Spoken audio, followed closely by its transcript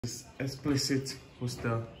It's explicit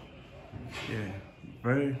hostel. Yeah,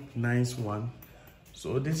 very nice one.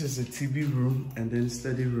 So this is a TV room and then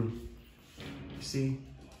study room. You see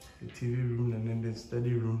the TV room and then the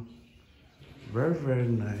study room. Very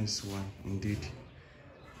nice one indeed.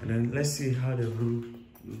 And then let's see how the room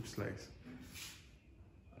looks like.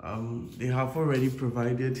 They have already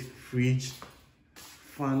provided fridge,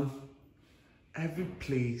 fan, every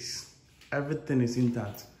place, everything is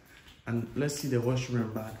intact. And let's see the washroom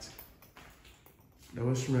and bath. The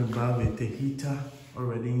washroom and bath with the heater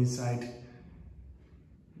already inside.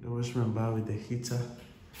 The washroom and bath with the heater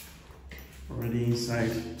already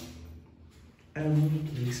inside. Every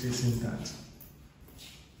place is intact.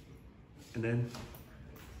 And then,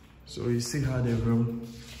 so you see how the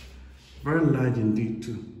room, very large indeed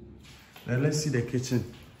too. Now let's see the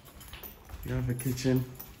kitchen. You have a kitchen,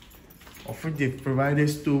 of which they provided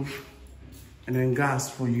stove and then gas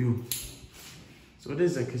for you. So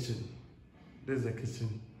this is the kitchen. This is the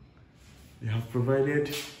kitchen. They have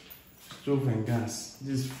provided stove and gas.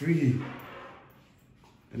 This is free.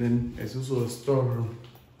 And then there's also a storeroom.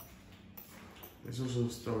 There's also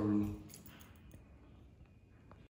a storeroom.